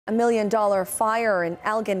A $1 million fire in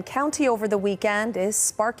Elgin County over the weekend is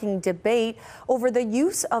sparking debate over the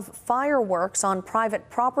use of fireworks on private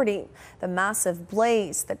property. The massive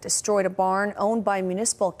blaze that destroyed a barn owned by a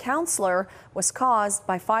municipal councillor was caused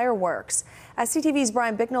by fireworks. As CTV's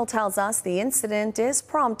Brian Bicknell tells us, the incident is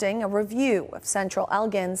prompting a review of Central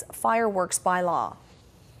Elgin's fireworks bylaw.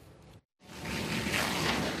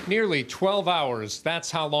 Nearly 12 hours. That's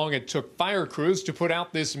how long it took fire crews to put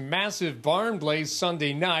out this massive barn blaze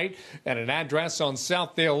Sunday night at an address on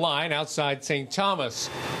Southdale Line outside St. Thomas.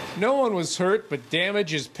 No one was hurt, but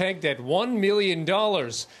damage is pegged at $1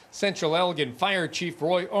 million. Central Elgin Fire Chief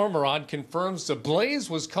Roy Ormerod confirms the blaze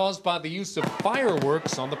was caused by the use of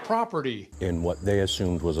fireworks on the property. In what they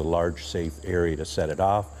assumed was a large, safe area to set it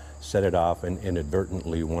off, and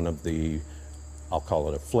inadvertently one of the, I'll call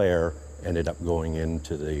it a flare, ended up going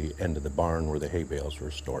into the end of the barn where the hay bales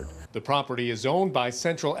were stored. The property is owned by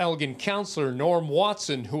Central Elgin councillor Norm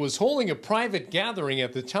Watson, who was holding a private gathering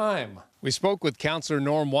at the time. We spoke with councillor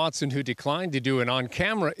Norm Watson, who declined to do an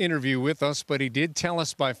on-camera interview with us, but he did tell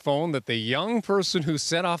us by phone that the young person who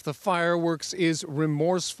set off the fireworks is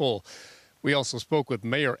remorseful. We also spoke with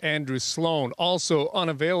Mayor Andrew Sloan, also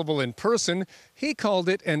unavailable in person. He called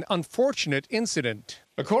it an unfortunate incident.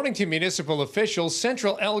 According to municipal officials,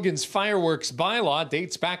 Central Elgin's fireworks bylaw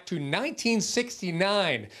dates back to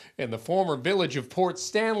 1969 in the former village of Port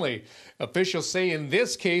Stanley. Officials say in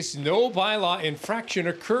this case, no bylaw infraction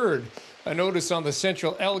occurred. A notice on the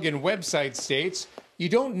Central Elgin website states, you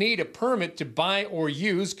don't need a permit to buy or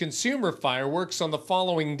use consumer fireworks on the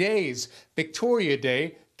following days: Victoria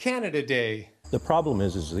Day, Canada Day. The problem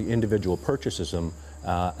is the individual purchases them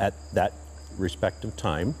at that respective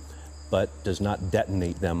time, but does not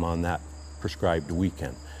detonate them on that prescribed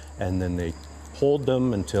weekend. And then they hold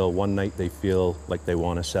them until one night they feel like they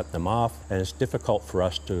want to set them off, and it's difficult for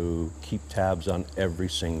us to keep tabs on every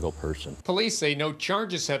single person. Police say no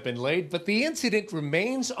charges have been laid, but the incident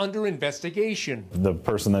remains under investigation. The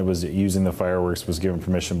person that was using the fireworks was given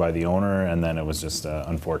permission by the owner, and then it was just an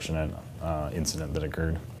unfortunate incident that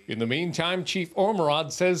occurred. In the meantime, Chief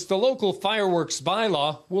Ormerod says the local fireworks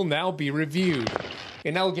bylaw will now be reviewed.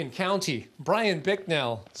 In Elgin County, Brian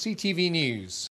Bicknell, CTV News.